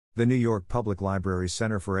The New York Public Library's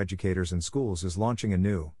Center for Educators and Schools is launching a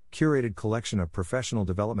new, curated collection of professional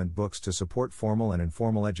development books to support formal and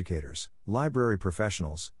informal educators, library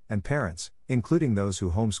professionals, and parents, including those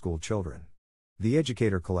who homeschool children. The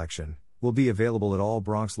Educator Collection will be available at all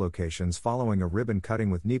Bronx locations following a ribbon cutting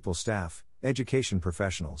with NEPL staff, education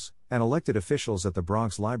professionals, and elected officials at the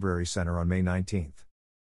Bronx Library Center on May 19.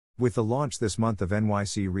 With the launch this month of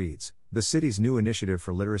NYC Reads, the city's new initiative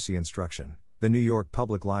for literacy instruction, the New York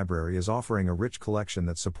Public Library is offering a rich collection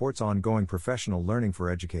that supports ongoing professional learning for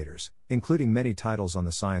educators, including many titles on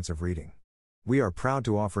the science of reading. We are proud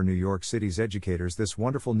to offer New York City's educators this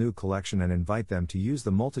wonderful new collection and invite them to use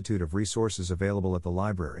the multitude of resources available at the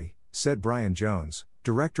library, said Brian Jones,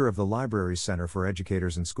 director of the library's Center for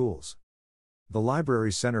Educators and Schools. The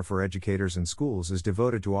library's Center for Educators and Schools is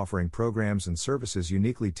devoted to offering programs and services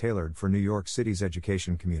uniquely tailored for New York City's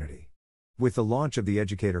education community. With the launch of the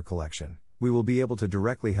Educator Collection, we will be able to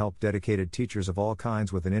directly help dedicated teachers of all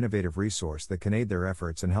kinds with an innovative resource that can aid their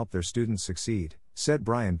efforts and help their students succeed, said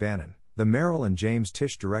Brian Bannon, the Merrill and James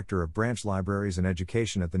Tisch Director of Branch Libraries and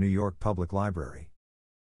Education at the New York Public Library.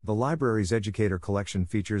 The library's Educator Collection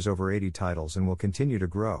features over 80 titles and will continue to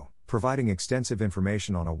grow, providing extensive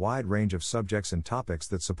information on a wide range of subjects and topics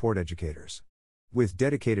that support educators. With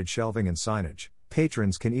dedicated shelving and signage,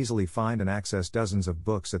 patrons can easily find and access dozens of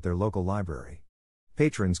books at their local library.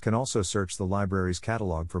 Patrons can also search the library's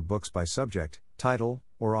catalog for books by subject, title,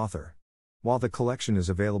 or author. While the collection is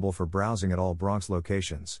available for browsing at all Bronx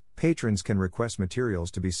locations, patrons can request materials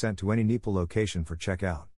to be sent to any NEPL location for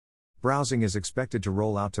checkout. Browsing is expected to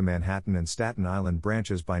roll out to Manhattan and Staten Island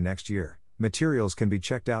branches by next year. Materials can be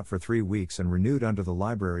checked out for 3 weeks and renewed under the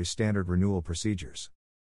library's standard renewal procedures.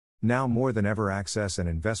 Now more than ever, access and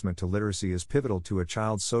investment to literacy is pivotal to a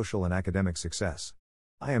child's social and academic success.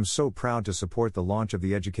 I am so proud to support the launch of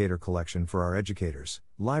the Educator Collection for our educators,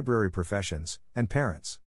 library professions, and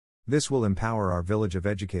parents. This will empower our village of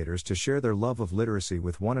educators to share their love of literacy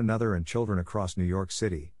with one another and children across New York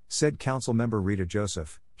City, said Councilmember Rita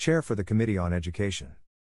Joseph, Chair for the Committee on Education.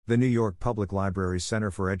 The New York Public Library's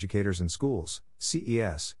Center for Educators and Schools,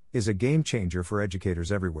 CES, is a game changer for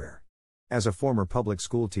educators everywhere. As a former public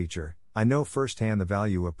school teacher, I know firsthand the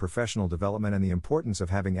value of professional development and the importance of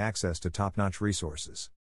having access to top-notch resources.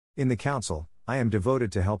 In the Council, I am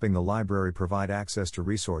devoted to helping the library provide access to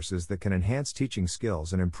resources that can enhance teaching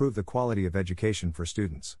skills and improve the quality of education for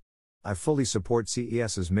students. I fully support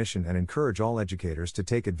CES's mission and encourage all educators to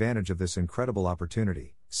take advantage of this incredible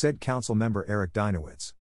opportunity, said Councilmember Eric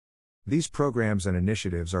Dinowitz. These programs and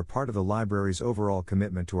initiatives are part of the library's overall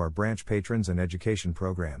commitment to our branch patrons and education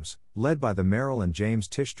programs, led by the Merrill and James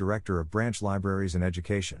Tisch Director of Branch Libraries and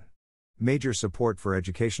Education. Major support for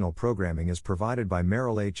educational programming is provided by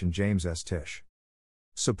Merrill H. and James S. Tisch.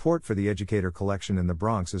 Support for the Educator Collection in the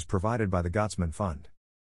Bronx is provided by the Gottsman Fund.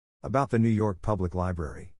 About the New York Public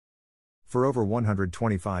Library. For over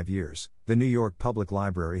 125 years, the New York Public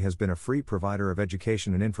Library has been a free provider of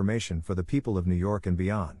education and information for the people of New York and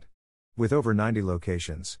beyond. With over 90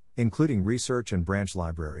 locations, including research and branch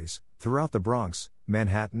libraries, throughout the Bronx,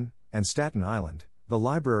 Manhattan, and Staten Island, the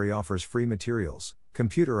library offers free materials,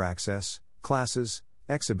 computer access, classes,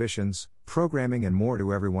 exhibitions, programming and more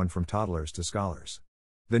to everyone from toddlers to scholars.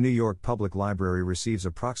 The New York Public Library receives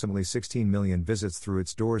approximately 16 million visits through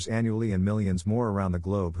its doors annually and millions more around the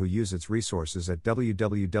globe who use its resources at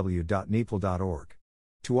www.nepl.org.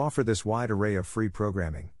 To offer this wide array of free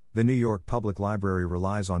programming, the New York Public Library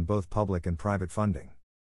relies on both public and private funding.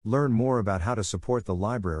 Learn more about how to support the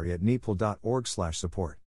library at nepl.org/support.